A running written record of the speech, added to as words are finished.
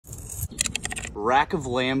Rack of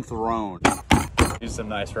lamb thrown. Do some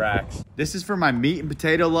nice racks. This is for my meat and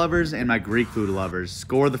potato lovers and my Greek food lovers.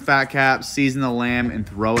 Score the fat cap, season the lamb, and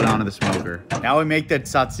throw it onto the smoker. Now we make the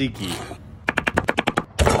tzatziki.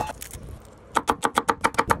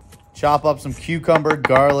 Chop up some cucumber,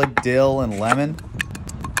 garlic, dill, and lemon.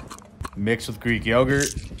 Mix with Greek yogurt.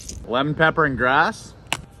 Lemon pepper and grass.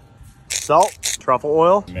 Salt, truffle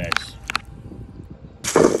oil. Mix.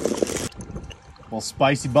 Little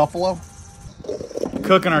spicy buffalo.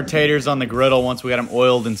 Cooking our taters on the griddle once we got them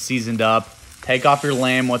oiled and seasoned up. Take off your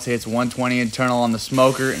lamb once it hits 120 internal on the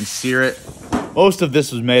smoker and sear it. Most of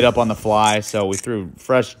this was made up on the fly, so we threw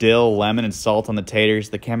fresh dill, lemon, and salt on the taters.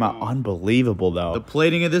 They came out unbelievable, though. The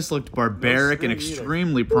plating of this looked barbaric and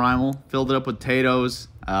extremely primal. Filled it up with potatoes,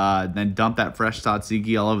 then dumped that fresh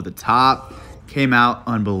tzatziki all over the top. Came out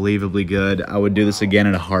unbelievably good. I would do this again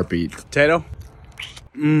in a heartbeat. Potato.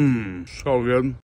 So good.